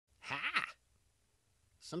Ha!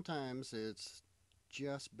 Sometimes it's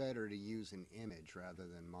just better to use an image rather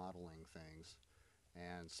than modeling things.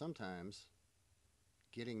 And sometimes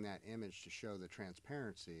getting that image to show the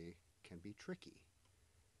transparency can be tricky.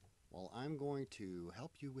 Well, I'm going to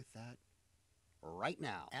help you with that right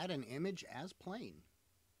now. Add an image as plain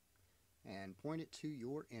and point it to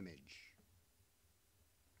your image.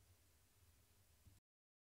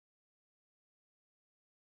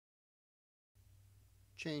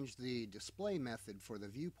 Change the display method for the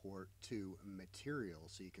viewport to material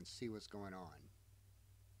so you can see what's going on.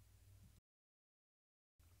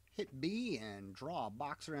 Hit B and draw a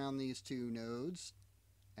box around these two nodes,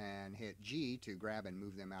 and hit G to grab and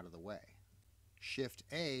move them out of the way. Shift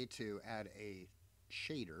A to add a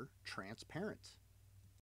shader transparent.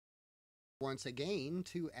 Once again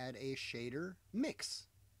to add a shader mix.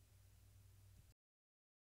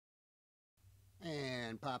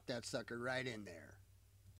 And pop that sucker right in there.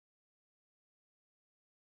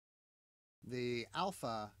 The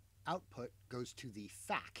alpha output goes to the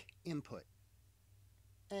FAC input.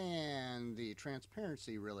 And the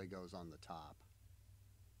transparency really goes on the top.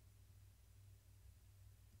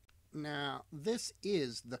 Now, this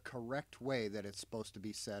is the correct way that it's supposed to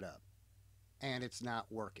be set up, and it's not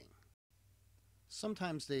working.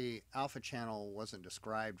 Sometimes the alpha channel wasn't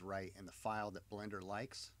described right in the file that Blender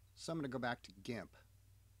likes, so I'm going to go back to GIMP.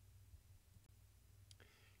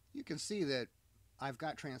 You can see that I've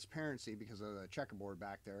got transparency because of the checkerboard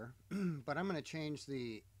back there, but I'm going to change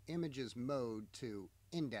the image's mode to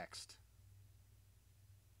indexed.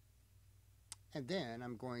 And then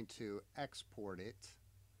I'm going to export it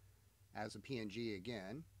as a PNG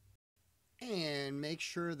again, and make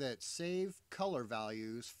sure that save color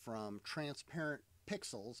values from transparent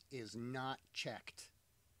pixels is not checked.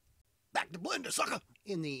 Back to Blender, sucker!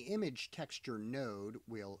 In the image texture node,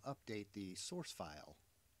 we'll update the source file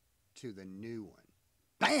to the new one.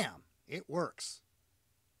 Bam! It works.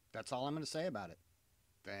 That's all I'm going to say about it.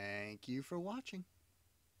 Thank you for watching.